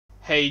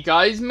Hey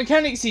guys,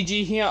 Mechanic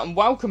CG here, and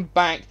welcome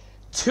back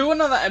to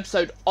another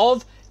episode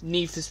of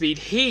Need for Speed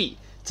Heat.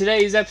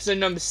 Today is episode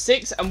number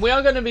 6, and we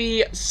are going to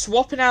be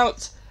swapping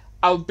out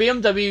our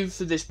BMW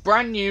for this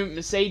brand new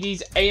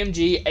Mercedes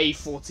AMG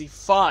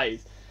A45.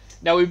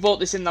 Now, we bought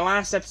this in the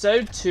last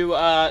episode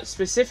to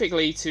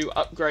specifically to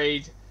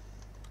upgrade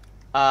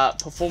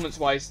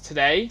performance-wise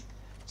today.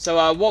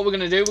 So what we're going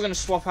to do, we're going to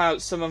swap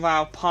out some of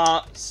our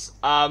parts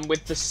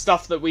with the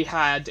stuff that we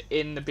had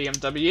in the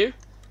BMW.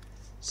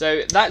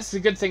 So that's the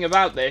good thing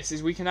about this,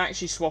 is we can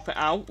actually swap it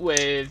out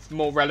with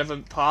more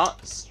relevant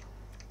parts.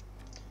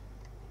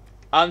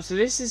 So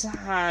this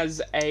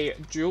has a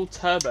dual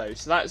turbo,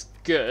 so that's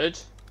good.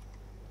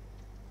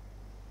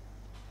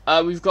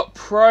 We've got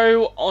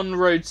Pro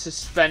on-road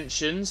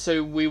suspension,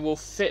 so we will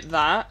fit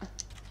that.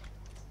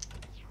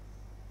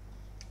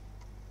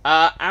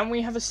 And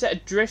we have a set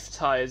of drift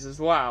tyres as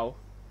well.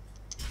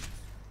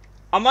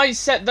 I might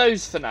set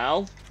those for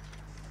now,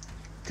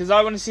 because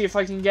I want to see if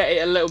I can get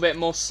it a little bit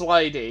more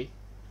slidey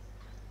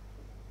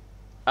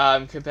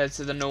compared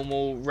to the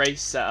normal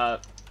race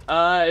setup.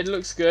 It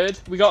looks good.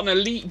 We got an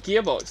elite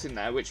gearbox in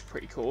there, which is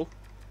pretty cool.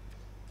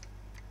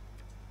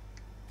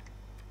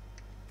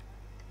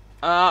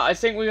 I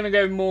think we're going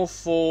to go more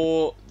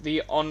for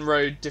the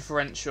on-road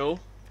differential.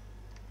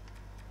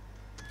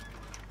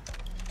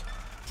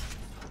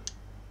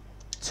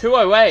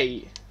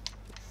 208.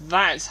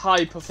 That's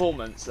high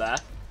performance there.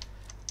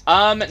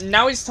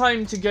 Now it's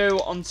time to go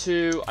on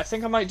to, I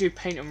think I might do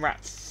paint and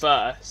wrap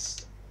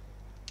first.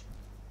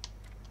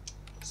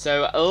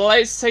 So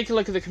let's take a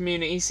look at the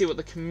community, see what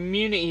the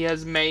community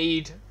has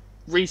made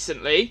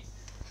recently.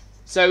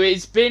 So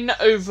it's been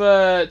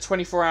over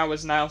 24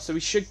 hours now, so we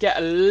should get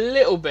a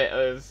little bit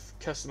of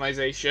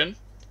customization.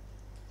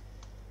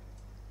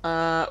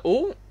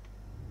 Oh.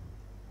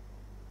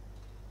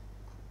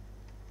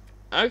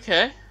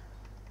 Okay.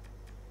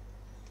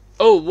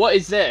 Oh, what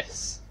is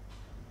this?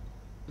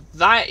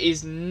 That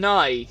is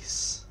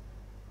nice.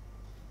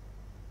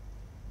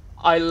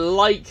 I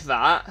like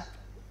that.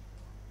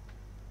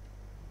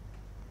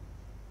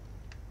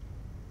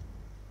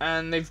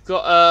 And they've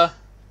got a...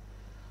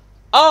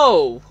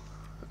 Oh!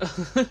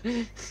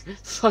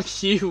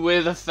 Fuck you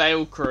with a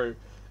fail crew.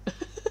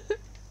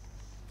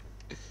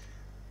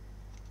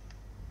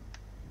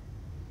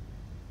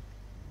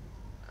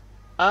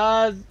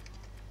 I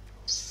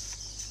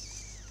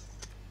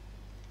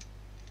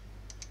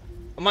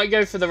might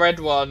go for the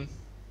red one.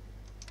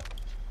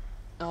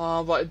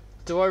 Oh, but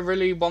do I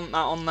really want that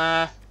on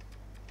there?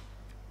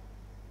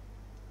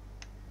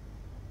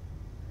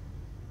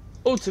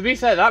 Oh, to be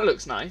fair, that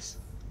looks nice.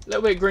 A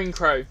little bit green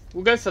crow.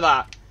 We'll go for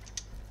that.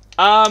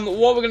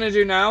 What we're going to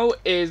do now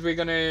is we're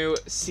going to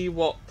see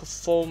what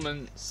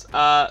performance,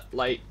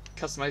 like,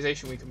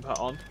 customization we can put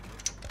on.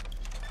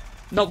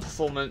 Not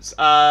performance,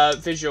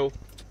 visual.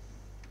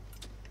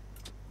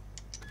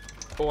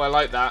 Oh, I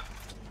like that.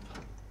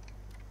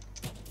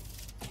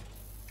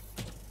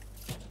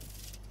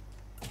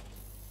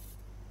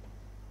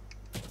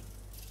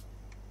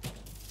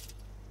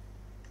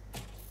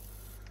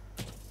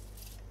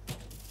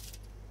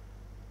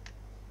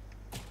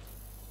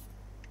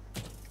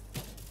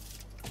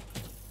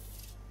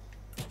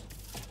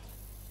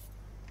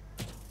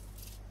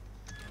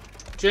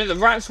 Do you know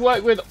the wraps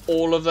work with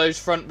all of those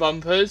front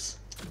bumpers?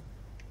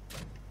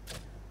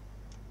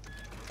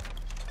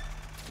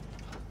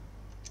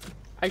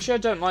 Actually, I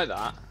don't like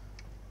that.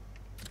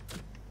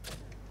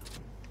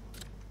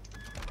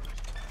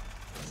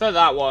 For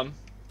that one.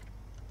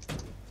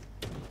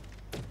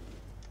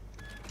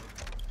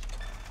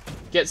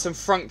 Get some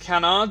front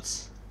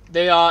canards.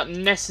 They are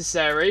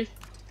necessary.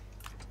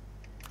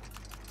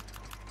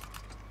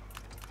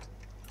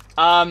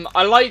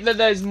 I like that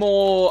there's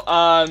more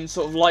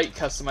sort of light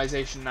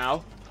customization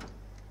now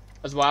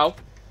as well.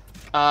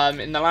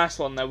 In the last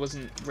one there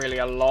wasn't really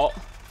a lot.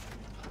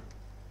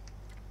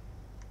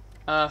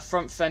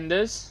 Front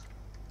fenders.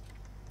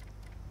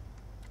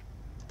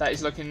 That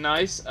is looking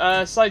nice.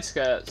 Side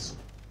skirts.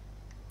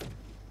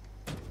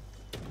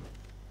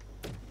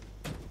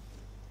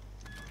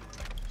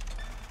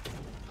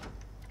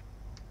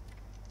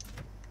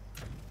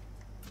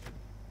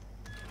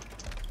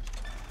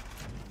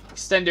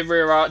 Extended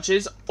rear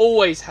arches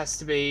always has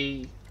to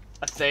be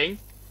a thing.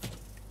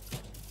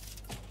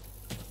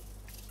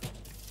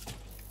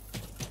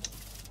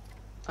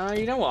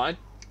 You know what? I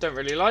don't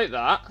really like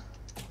that.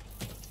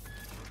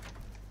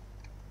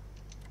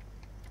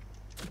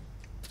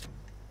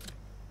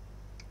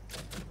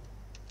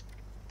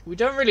 We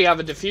don't really have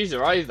a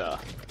diffuser either.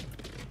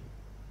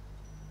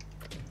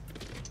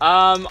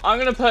 I'm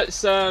gonna put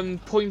some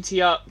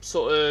pointy up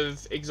sort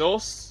of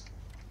exhausts.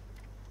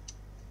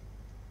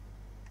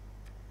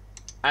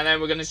 And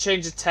then we're going to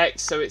change the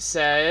text so it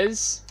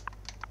says...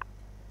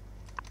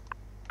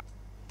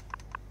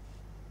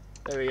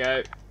 There we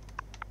go.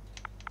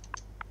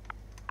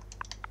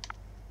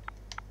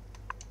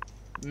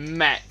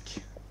 Mech.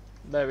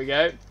 There we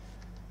go.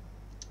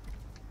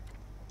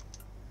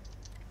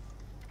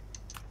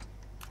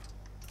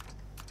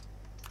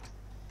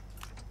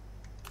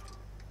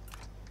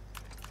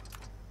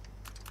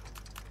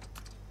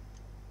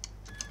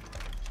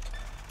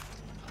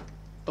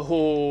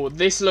 Oh,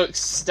 this looks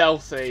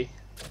stealthy.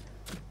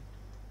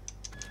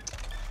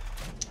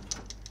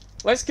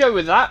 Let's go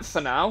with that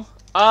for now.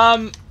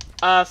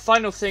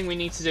 Final thing we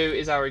need to do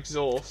is our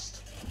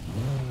exhaust.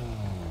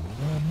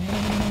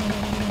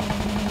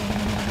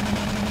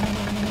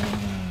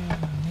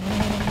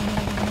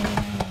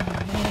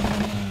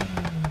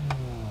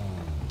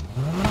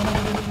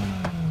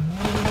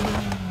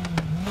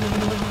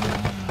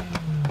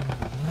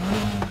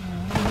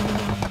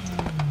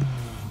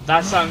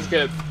 That sounds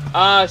good.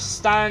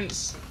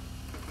 Stance.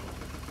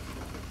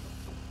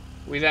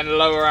 We then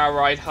lower our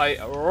ride height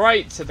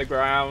right to the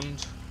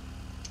ground.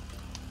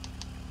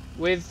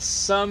 With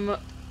some...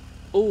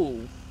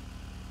 Ooh.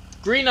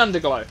 Green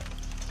underglow.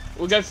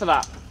 We'll go for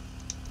that.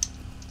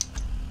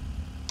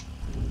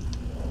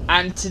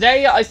 And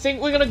today, I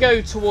think we're going to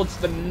go towards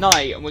the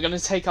night. And we're going to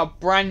take our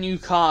brand new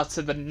car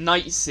to the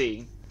night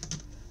scene.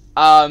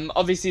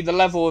 Obviously, the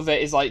level of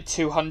it is like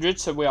 200.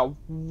 So we are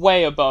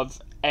way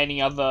above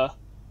any other...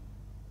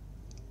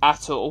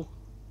 at all.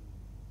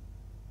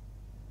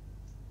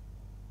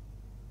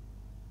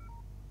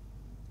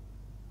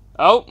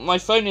 Oh, my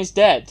phone is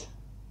dead.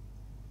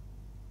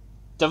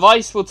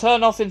 Device will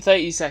turn off in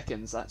 30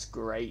 seconds. That's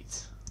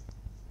great.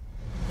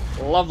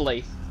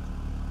 Lovely.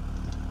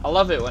 I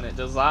love it when it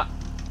does that.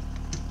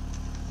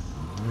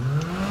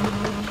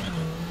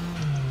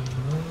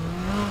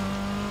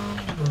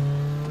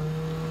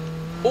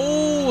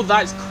 Oh,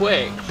 that's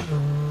quick.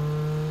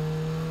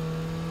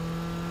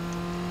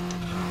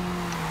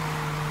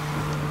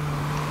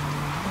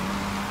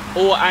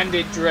 Oh, and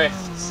it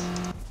drifts.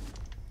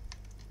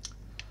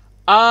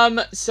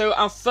 So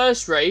our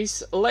first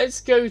race,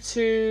 let's go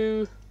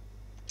to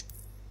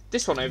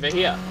this one over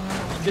here.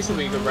 This will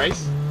be a good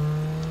race.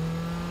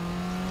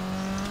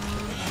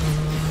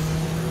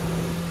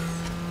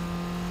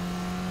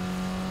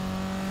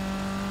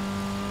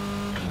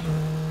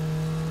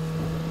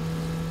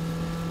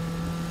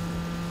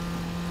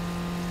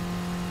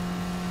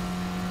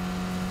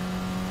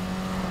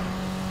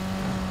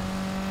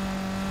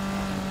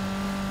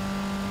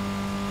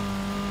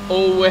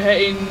 Oh, we're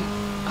hitting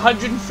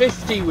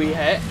 150 we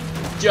hit,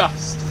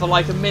 just for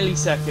like a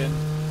millisecond.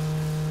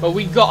 But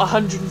we got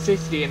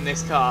 150 in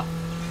this car.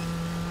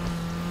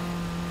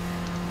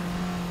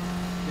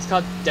 This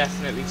car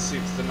definitely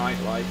suits the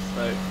nightlife,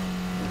 though.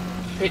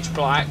 Pitch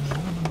black.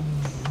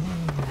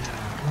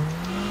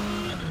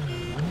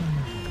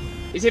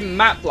 It's in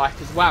matte black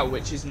as well,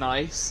 which is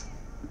nice.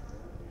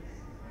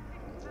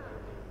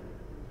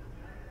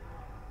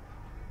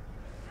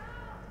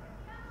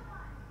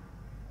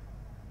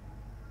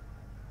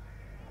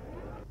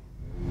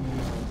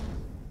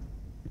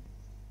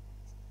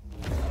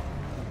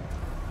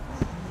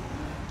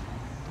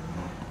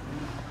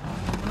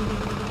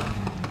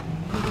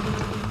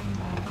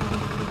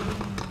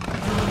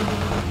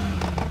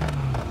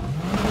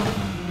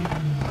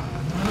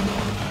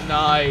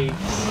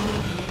 Nice.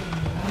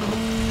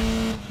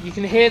 You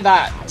can hear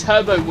that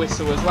turbo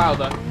whistle as well,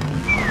 though.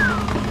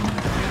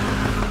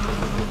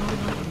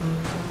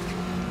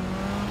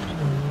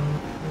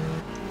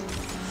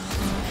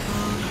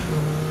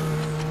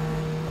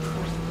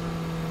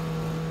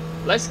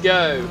 Let's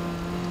go.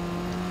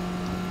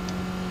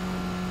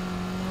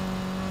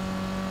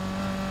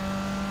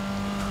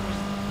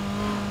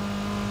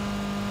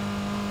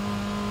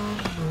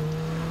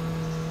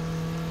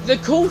 The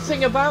cool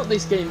thing about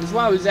this game as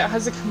well is it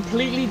has a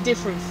completely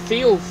different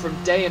feel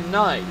from day and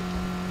night.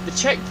 The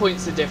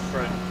checkpoints are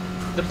different.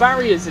 The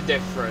barriers are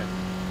different.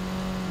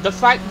 The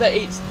fact that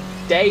it's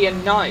day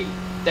and night,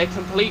 they're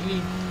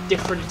completely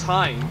different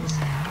times.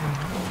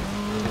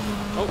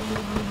 Oh.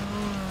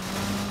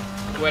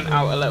 Went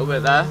out a little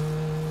bit there.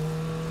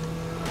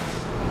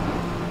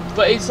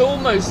 But it's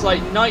almost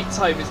like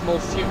nighttime is more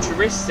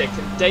futuristic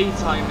and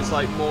daytime is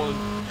like more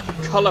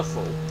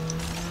colourful.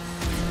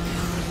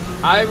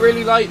 I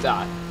really like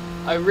that.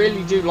 I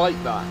really do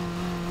like that.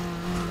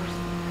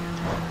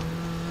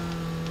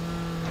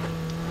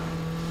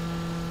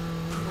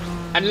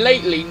 And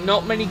lately,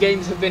 not many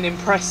games have been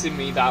impressing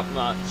me that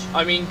much.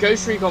 I mean,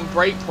 Ghost Recon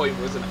Breakpoint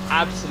was an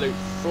absolute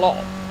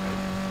flop.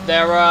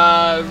 Their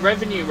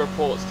revenue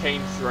reports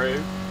came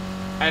through,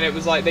 and it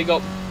was like they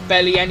got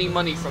barely any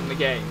money from the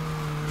game.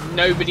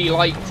 Nobody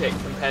liked it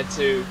compared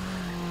to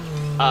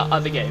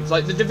other games.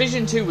 Like, The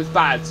Division 2 was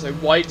bad, so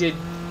why did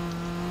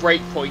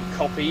Breakpoint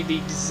copy the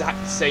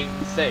exact same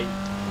thing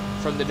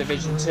from The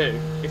Division 2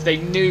 if they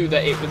knew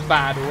that it was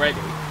bad already?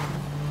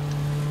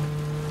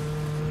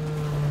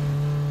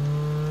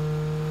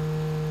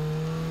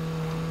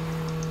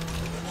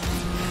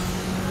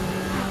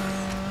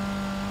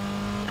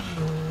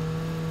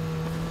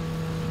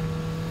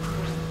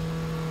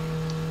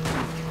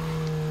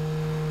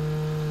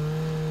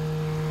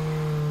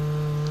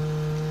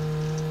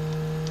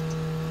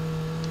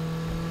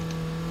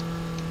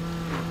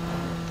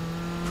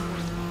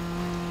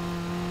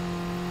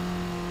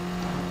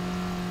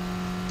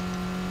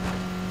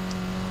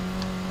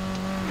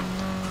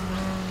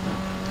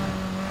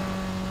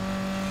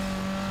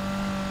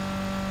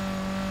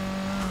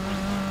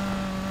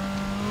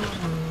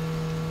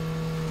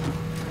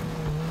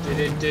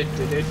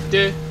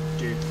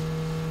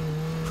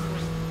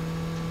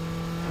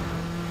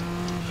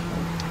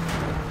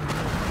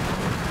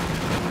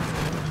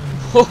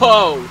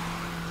 Whoa!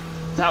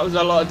 That was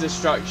a lot of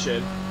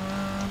destruction.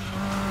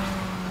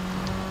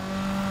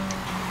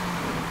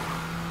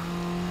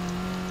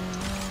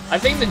 I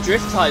think the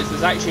drift tyres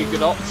was actually a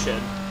good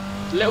option.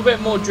 A little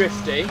bit more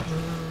drifty.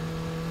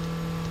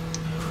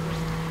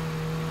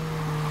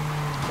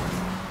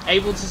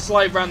 Able to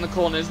slide around the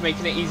corners,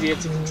 making it easier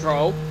to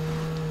control.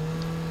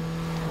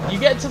 You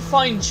get to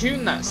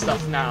fine-tune that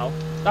stuff now.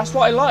 That's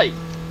what I like.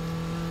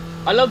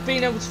 I love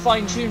being able to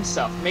fine-tune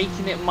stuff,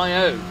 making it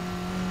my own.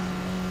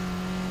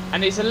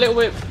 And it's a little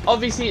bit...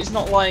 Obviously, it's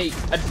not like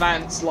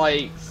advanced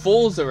like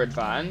Forza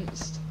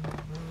Advanced.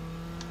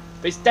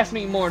 But it's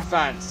definitely more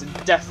advanced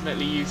and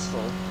definitely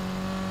useful.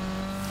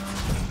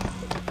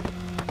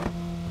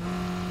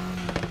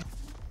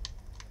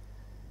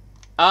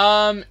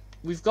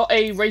 We've got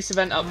a race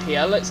event up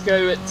here. Let's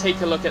go take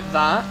a look at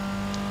that.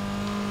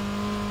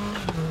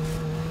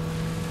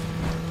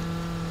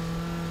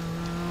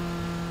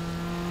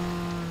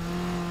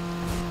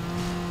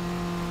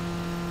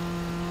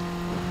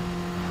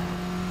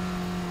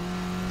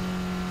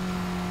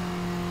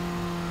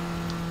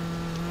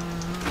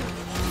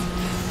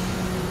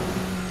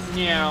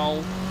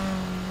 Meow.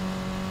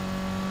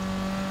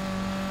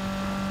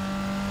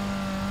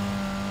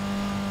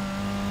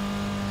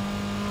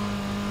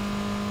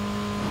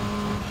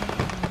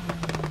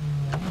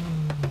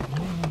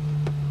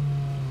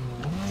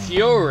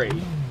 Fury.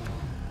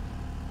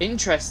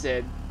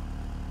 Interesting.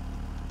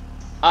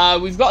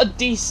 We've got a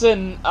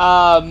decent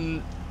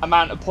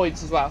amount of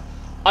points as well.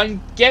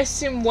 I'm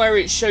guessing where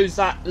it shows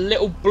that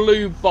little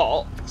blue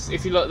box,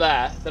 if you look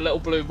there, the little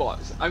blue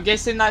box, I'm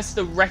guessing that's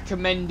the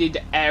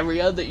recommended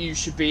area that you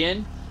should be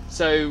in.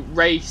 So,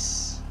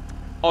 race,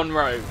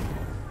 on-road.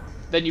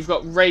 Then you've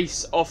got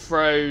race,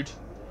 off-road.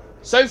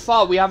 So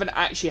far, we haven't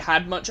actually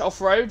had much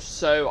off-road,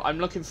 so I'm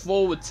looking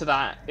forward to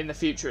that in the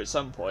future at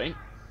some point.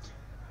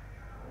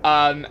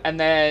 And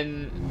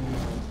then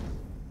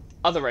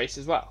other race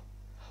as well.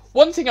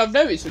 One thing I've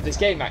noticed with this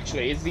game,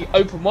 actually, is the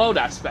open world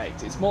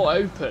aspect. It's more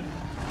open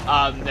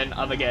than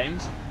other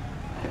games.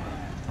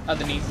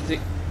 Underneath it.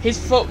 His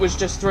foot was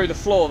just through the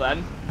floor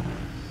then.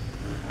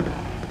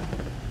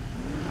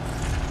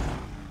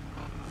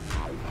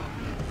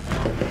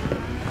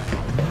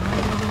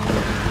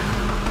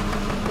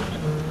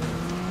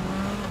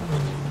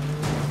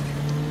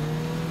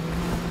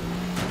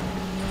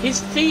 His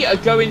feet are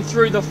going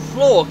through the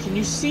floor. Can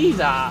you see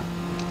that?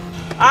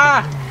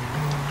 Ah!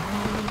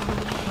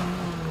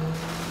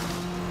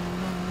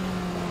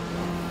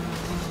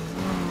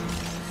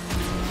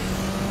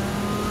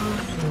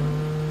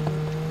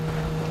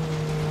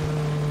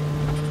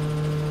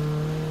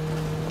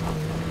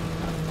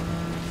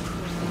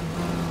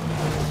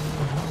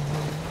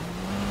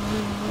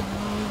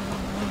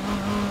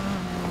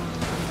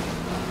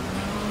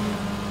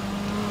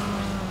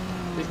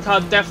 This car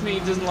definitely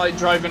doesn't like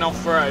driving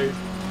off-road.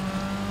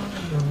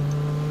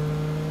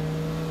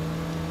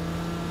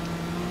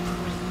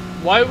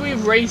 Why are we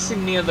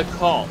racing near the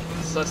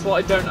cops? That's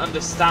what I don't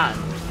understand.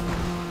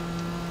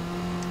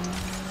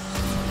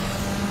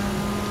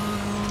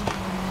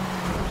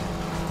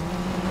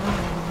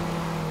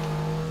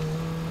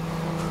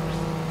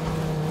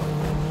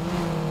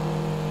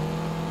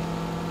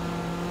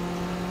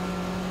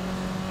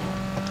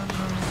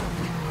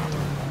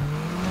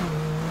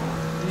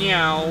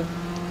 Meow.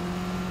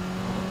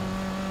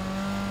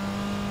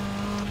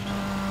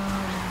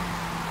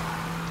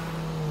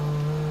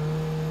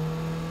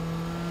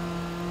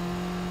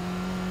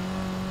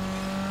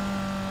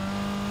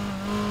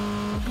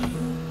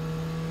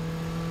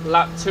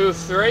 Lap 2 of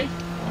 3.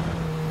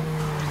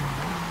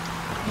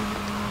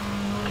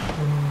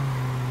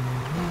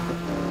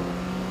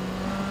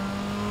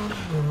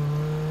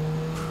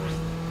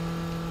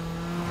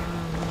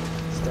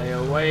 Stay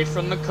away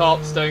from the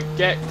cops. Don't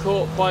get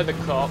caught by the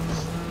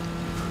cops.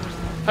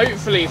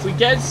 Hopefully, if we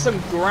get some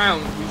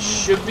ground, we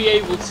should be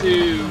able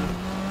to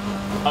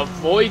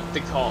avoid the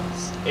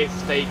cops if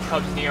they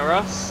come near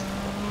us.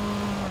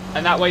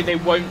 And that way they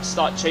won't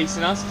start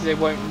chasing us because they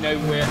won't know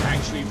we're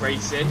actually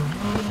racing.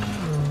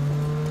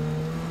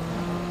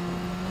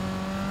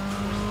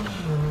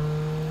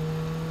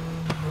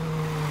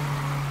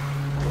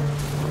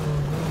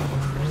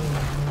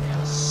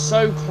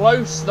 So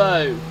close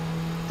though.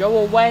 Go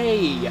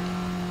away.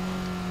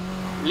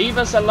 Leave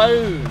us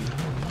alone.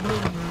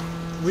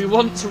 We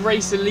want to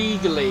race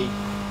illegally.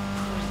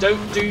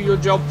 Don't do your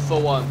job for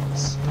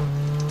once.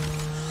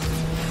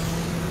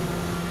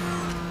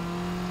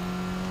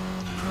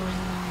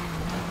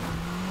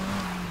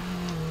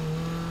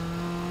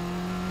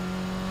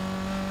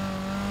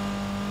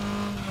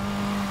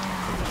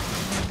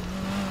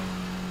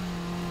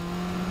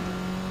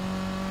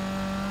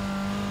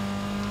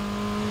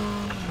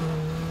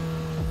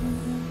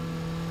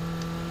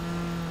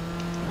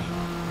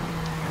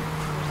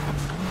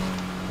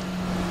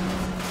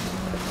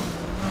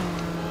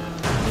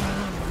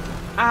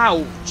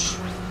 Ouch!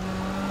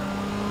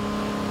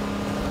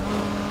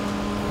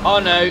 Oh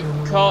no,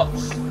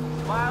 cops.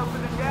 Miles to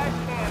the dash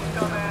cam,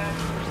 dumbass.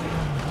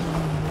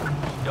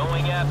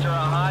 Going after a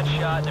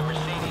hotshot in a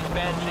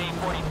Mercedes-Benz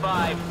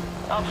A45.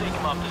 I'll take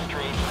him off the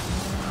street.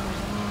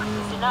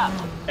 Listen up.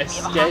 We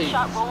have a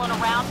hotshot rolling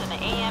around in the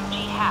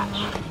AMG hatch.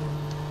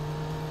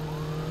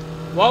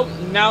 Well,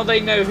 now they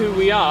know who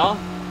we are.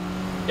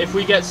 If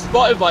we get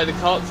spotted by the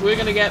cops, we're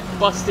gonna get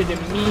busted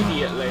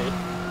immediately.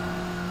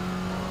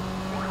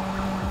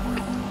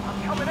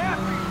 I'm coming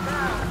after you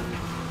now.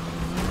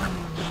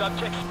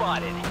 Subject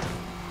spotted.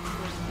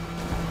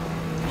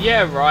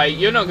 Yeah, right.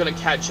 You're not gonna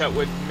catch up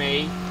with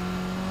me.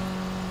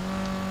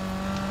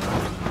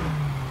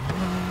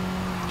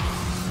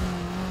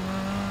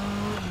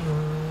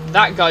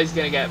 That guy's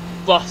gonna get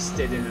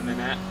busted in a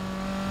minute.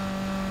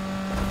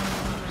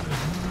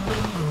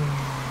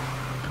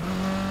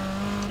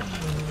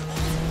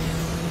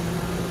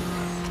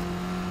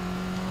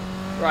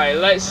 Right,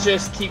 let's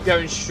just keep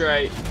going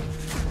straight.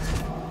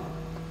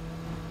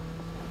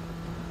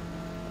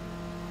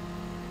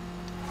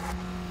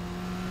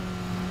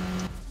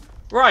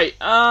 Right,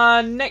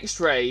 next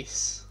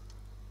race.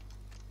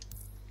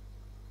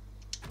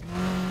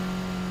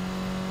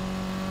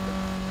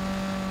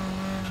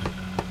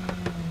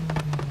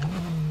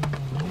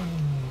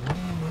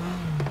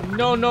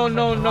 No, no,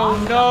 no, no,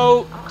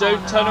 no.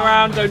 Don't turn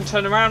around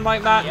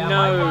like that. Yeah,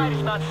 my ride's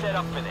No. not set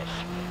up for this.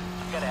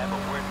 Gotta have a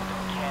word with the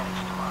mechanics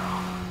tomorrow.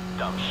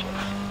 Dumb shit.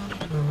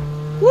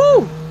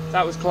 Woo!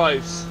 That was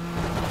close.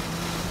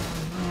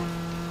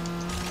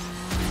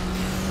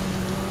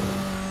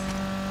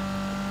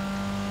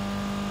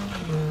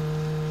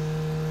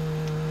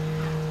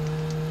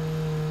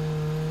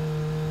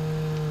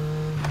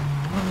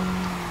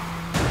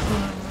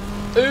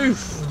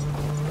 Oof!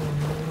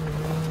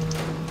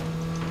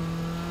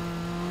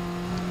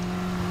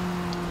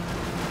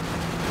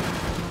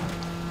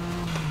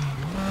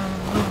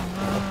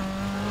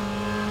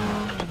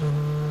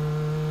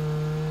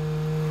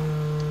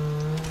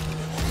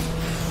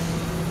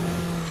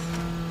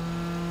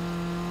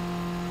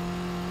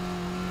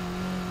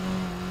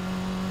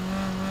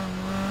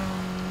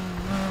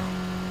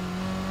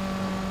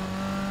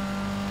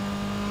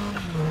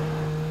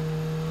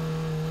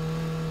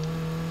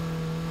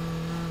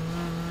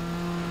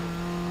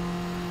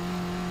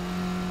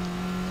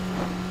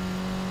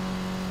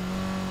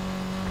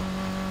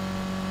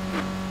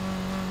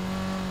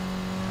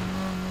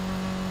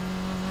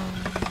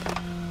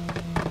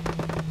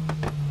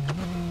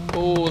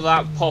 Oh,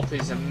 that pop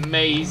is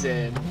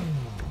amazing.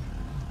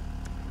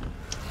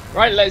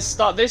 Right, let's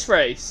start this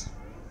race.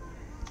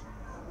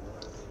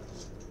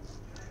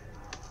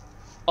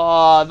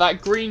 Ah,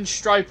 that green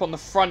stripe on the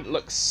front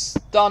looks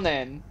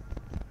stunning.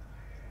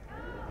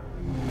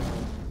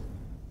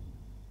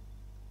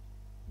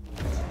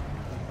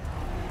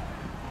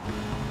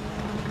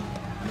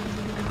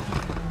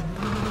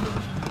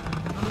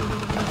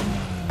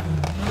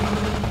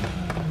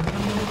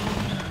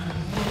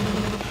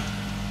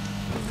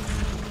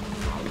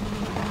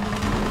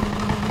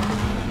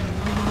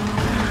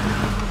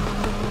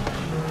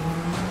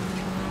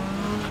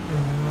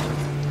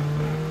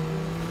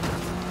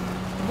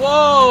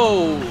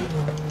 Whoa!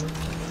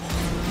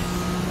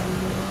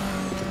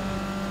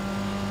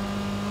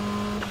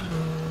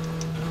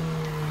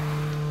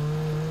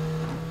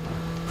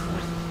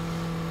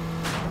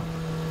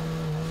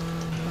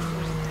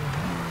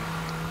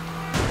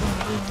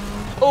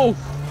 Oh!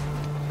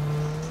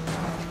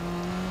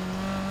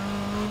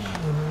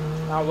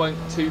 That went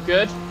too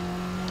good.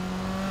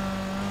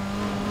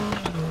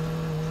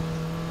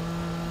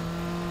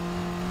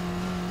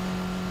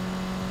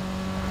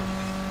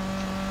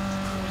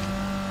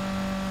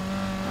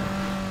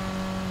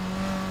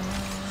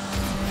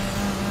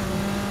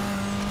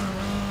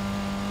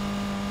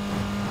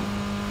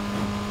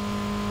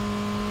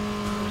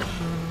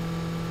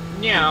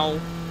 Meow.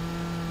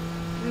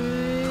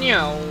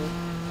 Meow.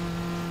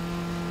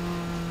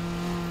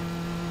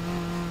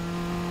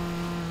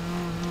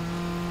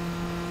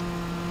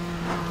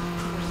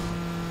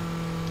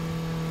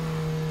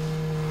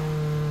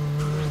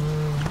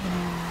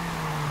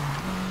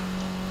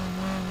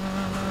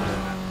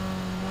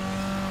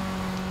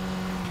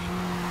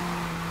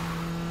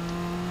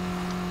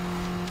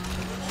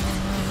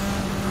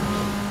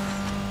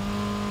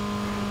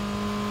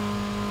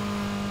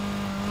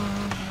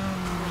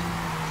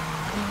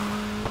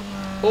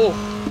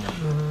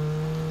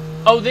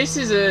 Oh. Oh, this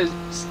is a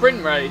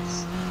sprint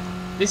race.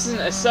 This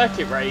isn't a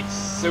circuit race.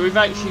 So we've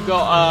actually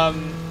got,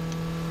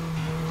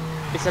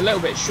 it's a little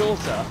bit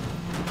shorter.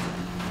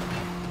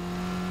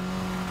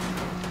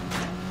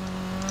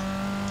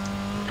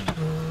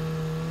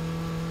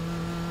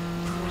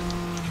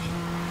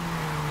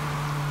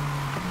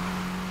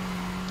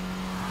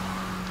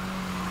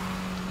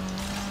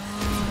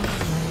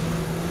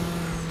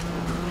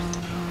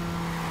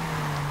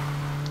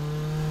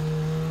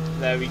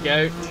 There we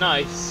go.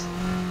 Nice.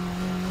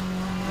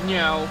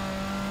 Meow.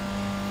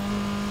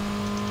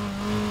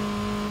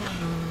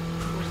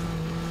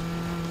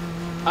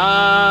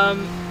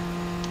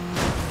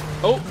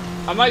 Oh,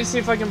 I might see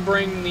if I can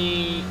bring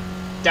the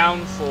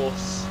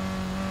downforce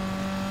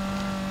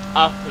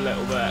up a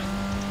little bit.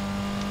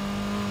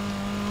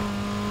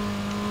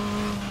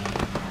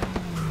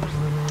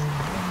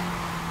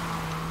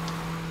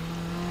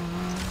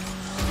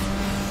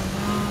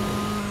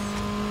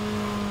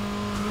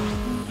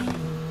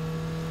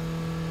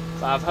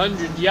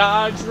 .500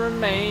 yards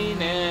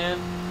remaining.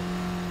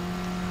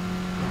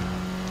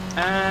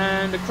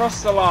 And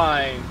across the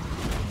line.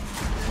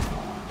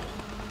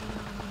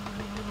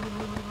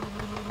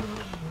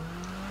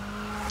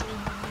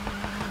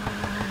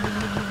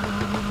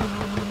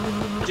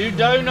 Do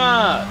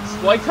donuts!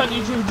 Why can't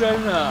you do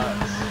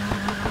donuts?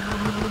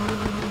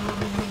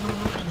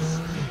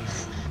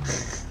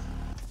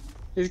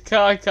 His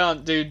car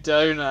can't do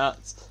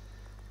donuts.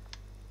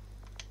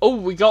 Oh,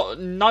 we got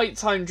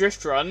nighttime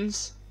drift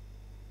runs.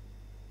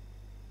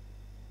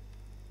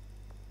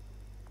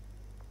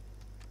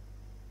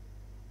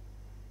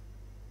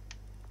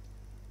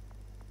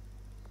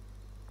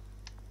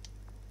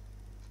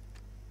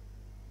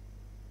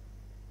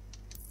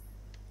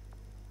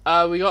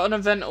 We got an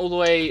event all the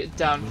way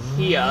down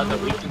here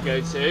that we can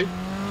go to.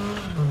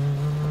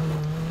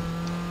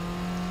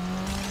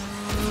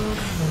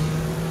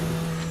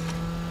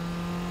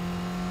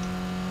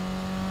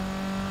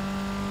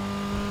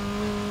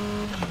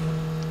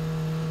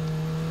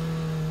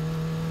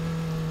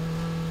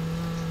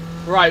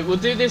 Right, we'll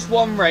do this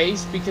one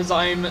race because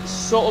I'm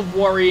sort of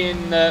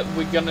worrying that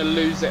we're going to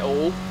lose it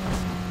all.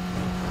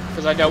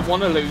 Because I don't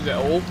want to lose it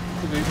all.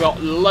 Because we've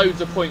got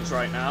loads of points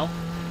right now.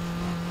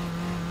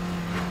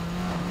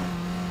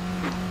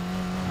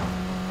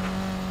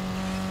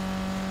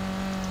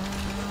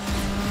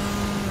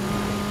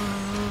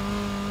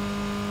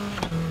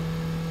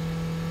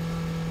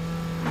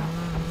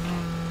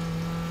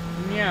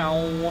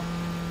 Meow.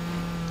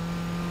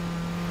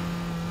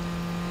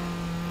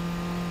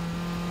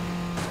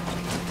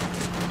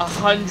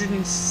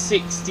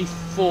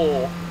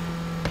 $164.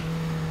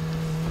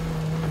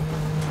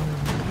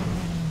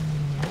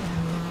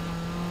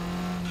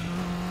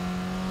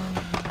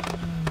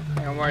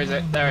 Hang on, where is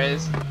it? There it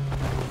is.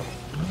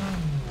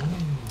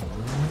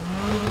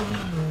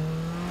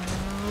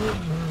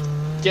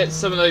 Get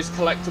some of those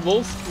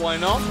collectibles, why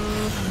not?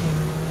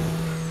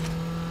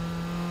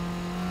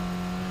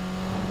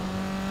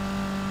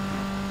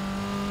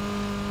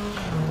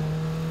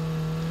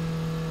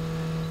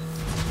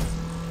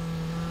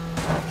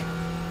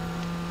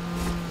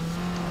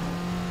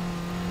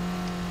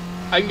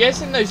 I'm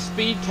guessing those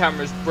speed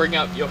cameras bring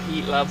up your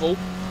heat level.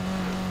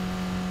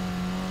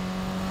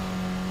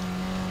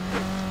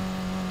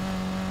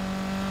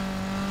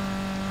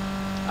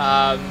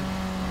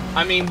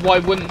 I mean, why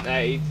wouldn't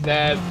they?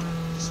 They're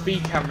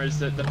speed cameras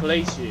that the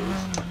police use.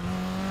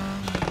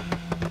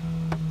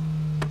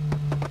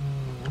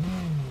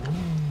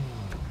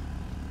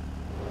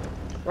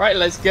 Right,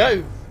 let's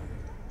go.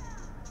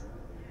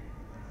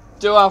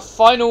 Do our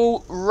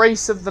final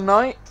race of the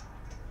night.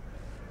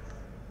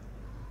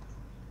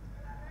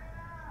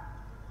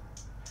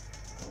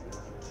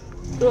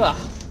 Ugh.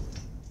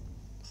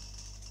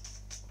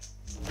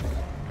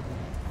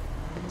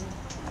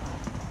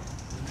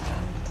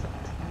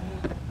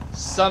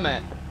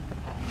 Summit.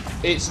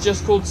 It's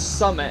just called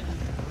Summit.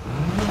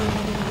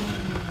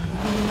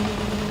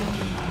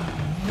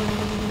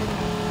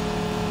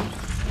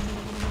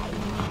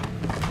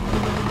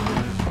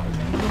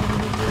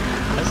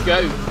 Let's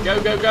go.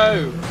 Go, go,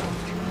 go.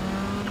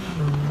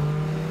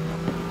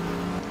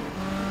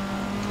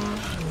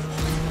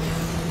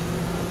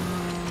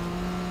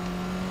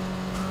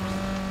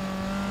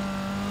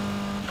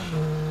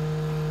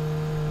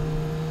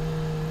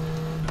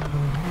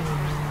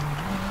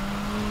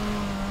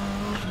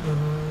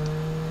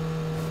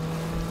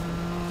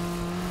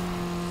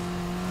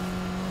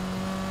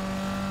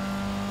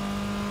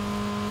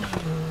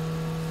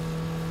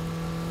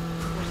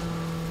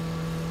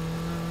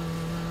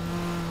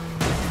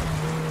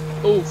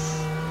 Oof.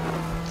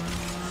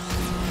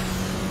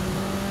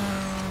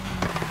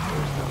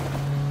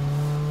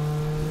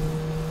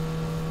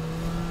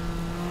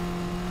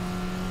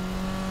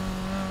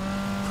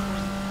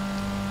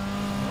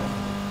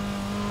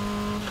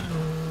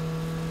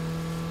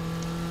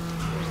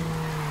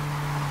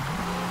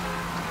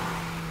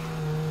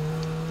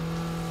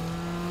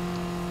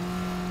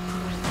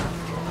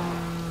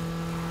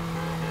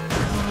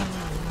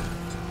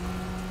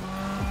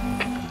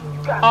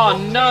 Oh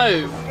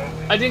no!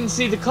 I didn't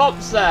see the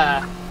cops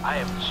there. I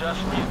have just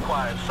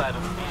reacquired sight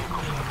of the vehicle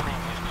from the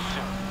previous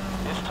pursuit.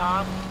 This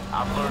time,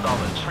 I've learned all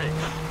the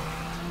tricks.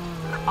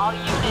 All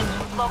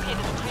units, locate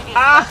the previous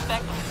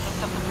suspect and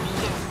pick up the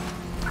pursuit.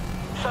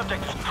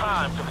 Subject is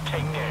primed for the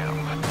takedown.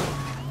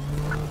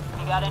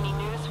 You got any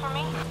news for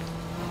me?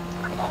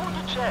 Hold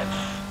your jets.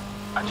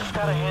 I just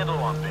got a handle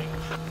on things.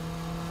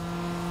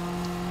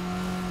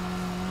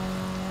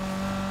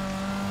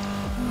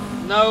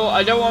 No,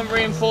 I don't want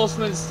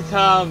reinforcements to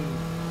come.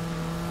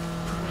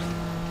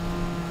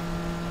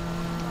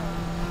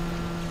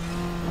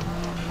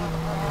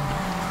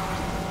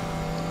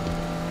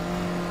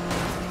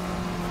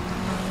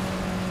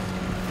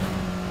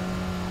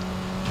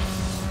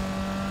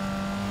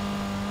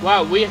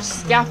 Wow, we have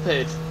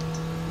scappered.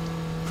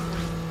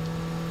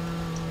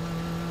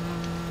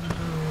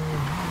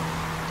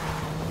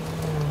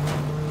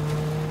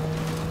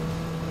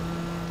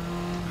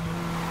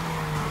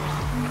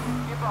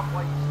 up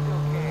while you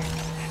still can.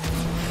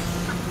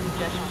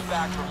 Guess who's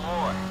back for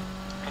more?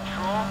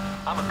 Control,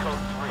 I'm a code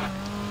 3.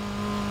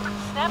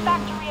 Snap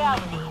back to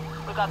reality.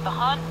 We got the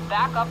hunt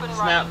back up and running.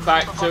 Snap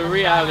back We're to gonna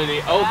reality.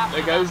 grab Oh, after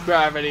there goes them.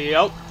 gravity.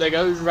 Oh, there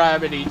goes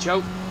gravity.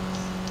 Choke.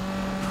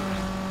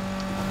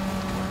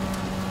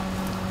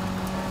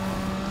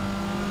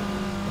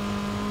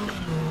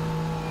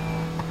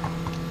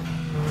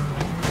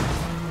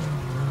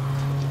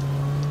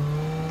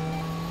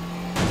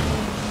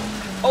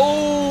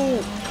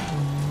 Oh!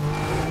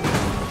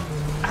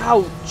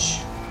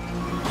 Ouch!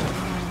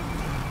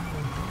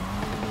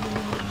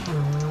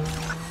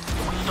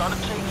 We start a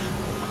chase,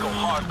 we go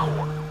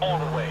hardcore, all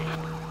the way.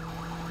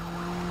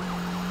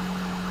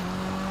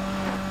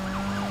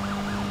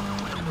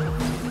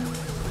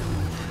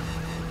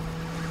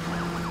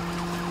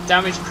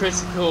 Damage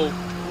critical.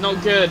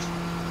 Not good.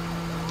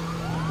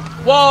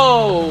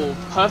 Whoa!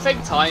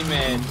 Perfect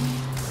timing.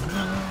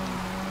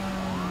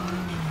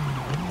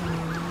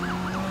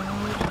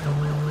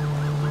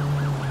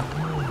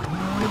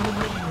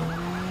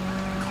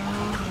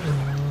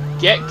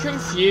 Get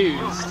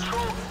confused.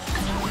 Control,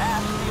 could you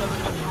ask the other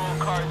control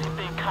cars if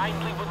they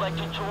kindly would like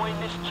to join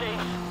this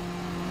chase?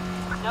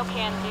 No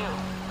can do.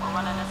 We're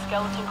running a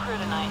skeleton crew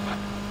tonight.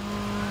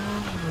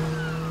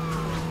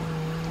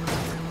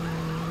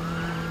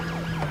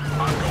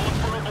 I'm going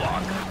for a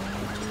block.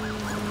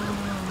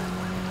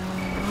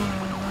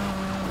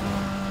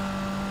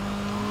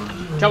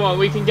 Come on,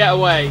 we can get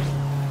away.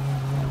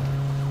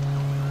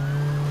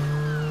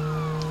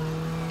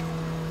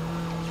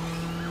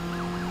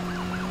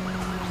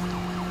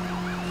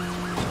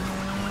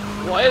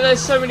 Why are there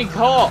so many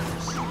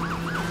cops?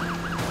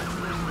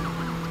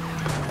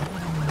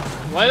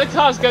 Why are the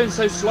cars going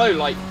so slow,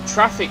 like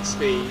traffic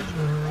speed?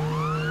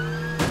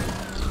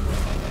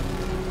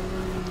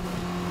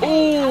 How's it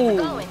Ooh!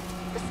 going?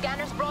 The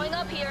scanner's blowing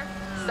up here.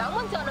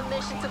 Someone's on a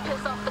mission to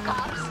piss off the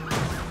cops.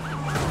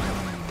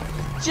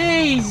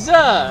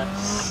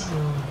 Jesus!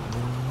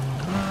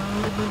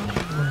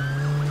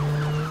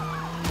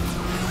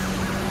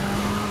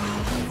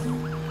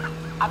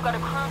 I've got a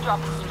crew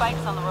dropping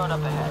spikes on the road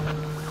up ahead.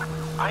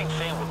 I ain't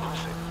saying we're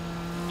losing,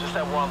 just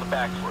that we're on the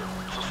back foot,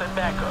 so send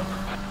back up.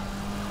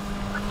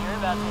 You're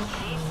about to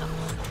see some.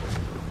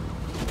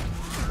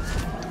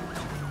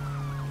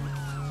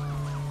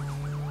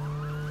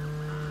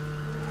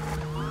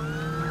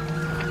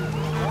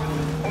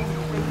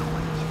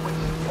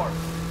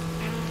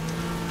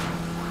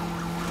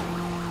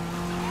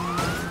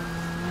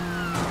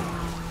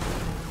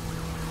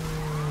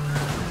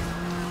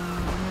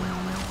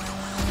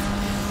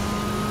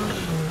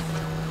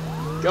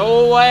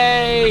 Go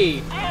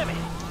away! Damn it!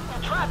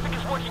 Traffic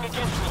is working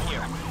against me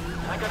here.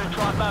 I gotta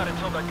drop out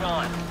until they're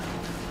gone.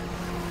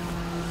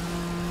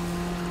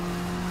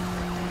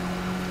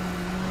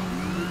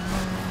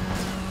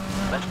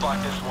 Let's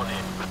block this one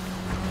in.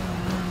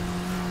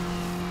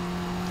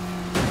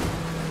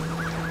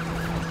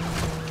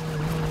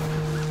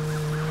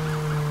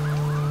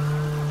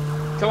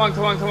 Come on,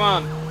 come on, come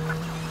on.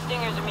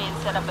 Stingers are being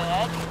set up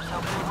ahead. Here's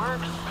hoping it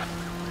works.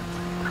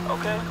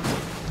 Okay.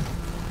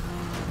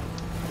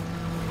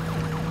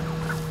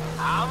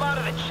 I'm out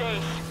of the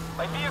chase.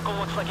 My vehicle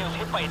looks like it was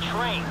hit by a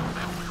train.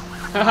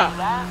 Haha.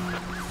 That?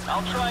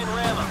 I'll try and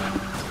ram him.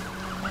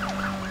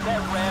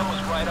 That ram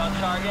was right on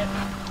target.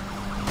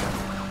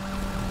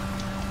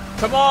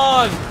 Come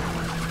on!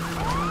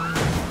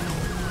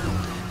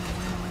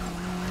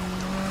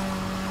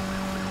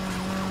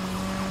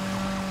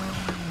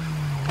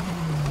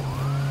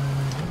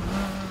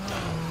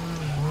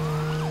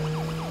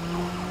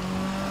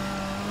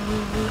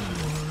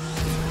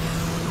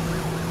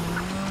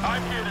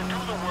 I'm here to do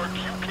the work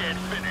you can't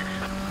finish.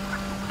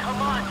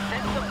 Come on,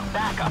 send some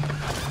backup.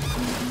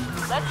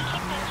 Let's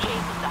keep this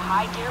chase into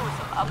high gear with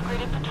some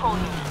upgraded patrol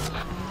units.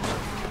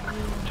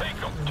 Take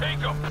him, take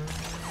him.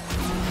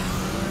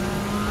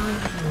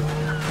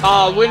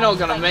 Oh, we're not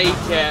gonna make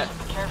it. So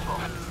be careful.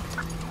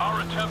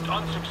 Our attempt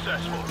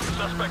unsuccessful.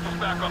 Suspect is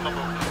back on the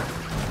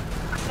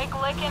move. Take a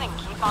licking and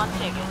keep on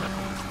ticking.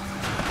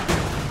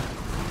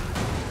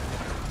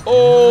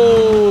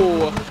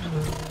 Oh!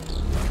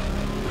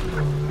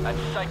 That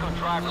psycho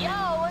driver. Yo,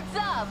 what's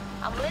up?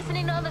 I'm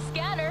listening on the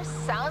scanner.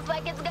 Sounds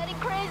like it's getting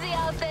crazy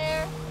out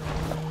there.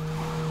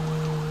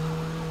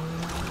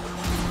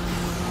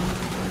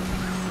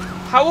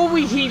 How are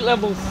we heat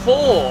level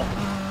 4?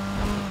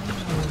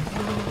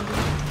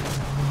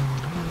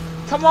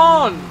 Come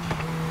on!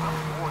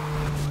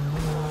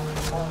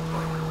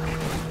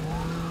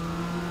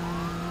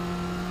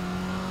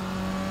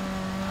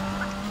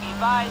 Be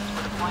advised,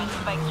 we're deploying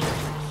spike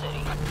strips in the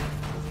city.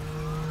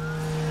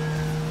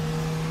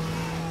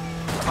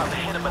 I'm about to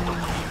hit him at the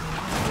rear.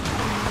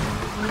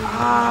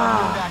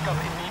 Ah! Back up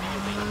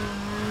immediately.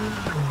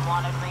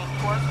 Wanted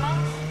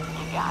reinforcements?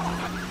 You got it.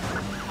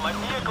 My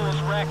vehicle is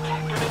wrecked.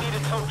 Gonna need a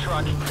tow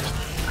truck.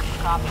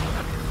 Copy.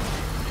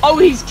 Oh,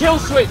 he's kill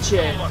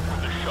switching! Good luck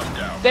with the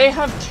shutdown. They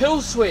have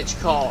kill switch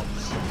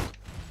cops.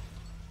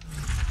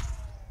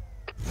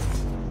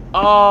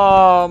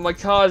 Oh, my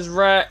car's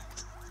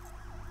wrecked.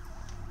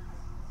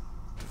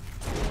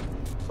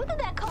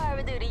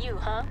 you,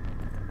 huh?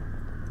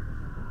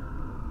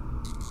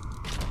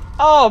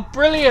 Oh,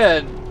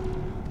 brilliant!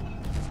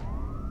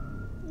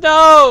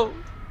 No!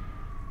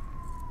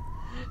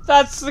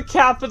 That's the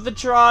cap of the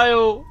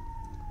trial!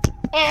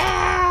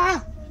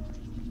 Ah!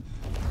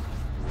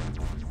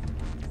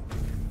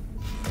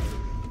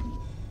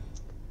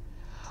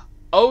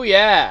 Oh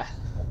yeah!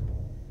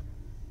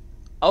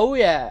 Oh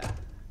yeah!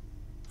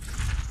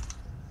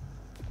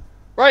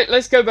 Right,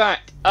 let's go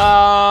back.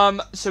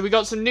 So we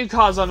got some new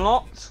cars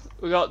unlocked.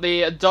 We got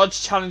the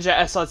Dodge Challenger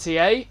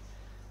SRT8,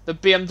 the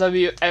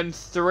BMW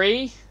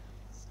M3,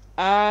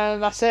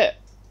 and that's it.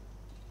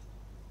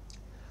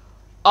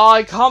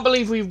 I can't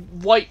believe we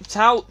wiped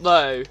out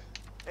though.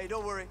 Hey,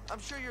 don't worry. I'm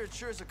sure your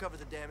insurance will cover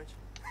the damage.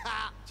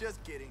 Ha!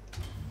 Just kidding.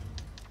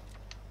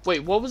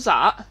 Wait, what was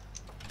that?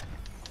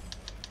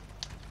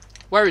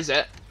 Where is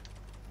it?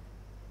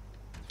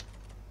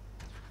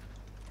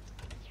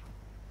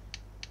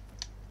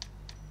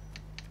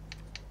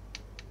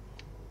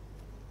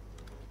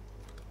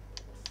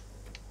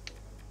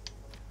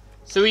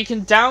 So we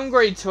can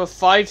downgrade to a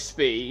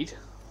 5-speed.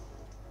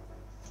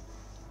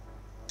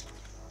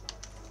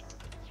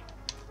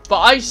 But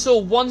I saw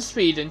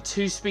 1-speed and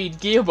 2-speed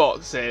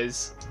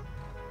gearboxes.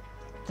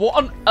 What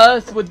on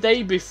earth would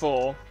they be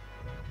for?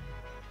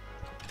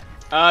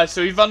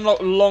 So we've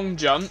unlocked long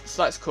jumps.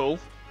 That's cool.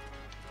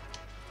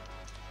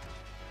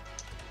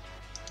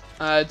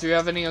 Do we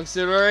have any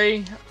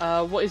auxiliary?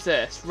 What is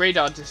this?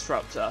 Radar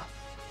disruptor.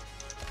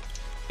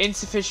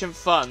 Insufficient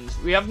funds.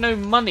 We have no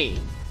money.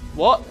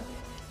 What?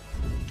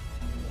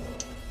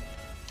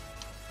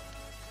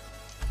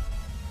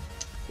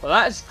 Well,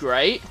 that's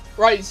great.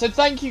 Right, so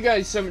thank you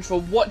guys so much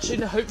for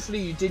watching. Hopefully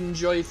you did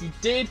enjoy. If you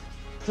did,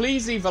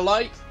 please leave a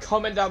like,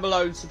 comment down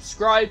below and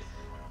subscribe.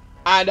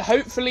 And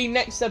hopefully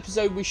next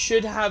episode we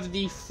should have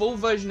the full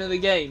version of the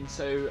game.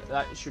 So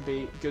that should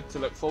be good to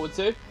look forward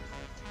to.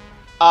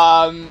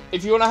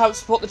 If you want to help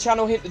support the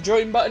channel, hit the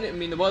join button. It would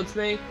mean the world to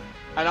me.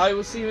 And I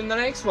will see you in the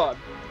next one.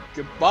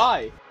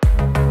 Goodbye.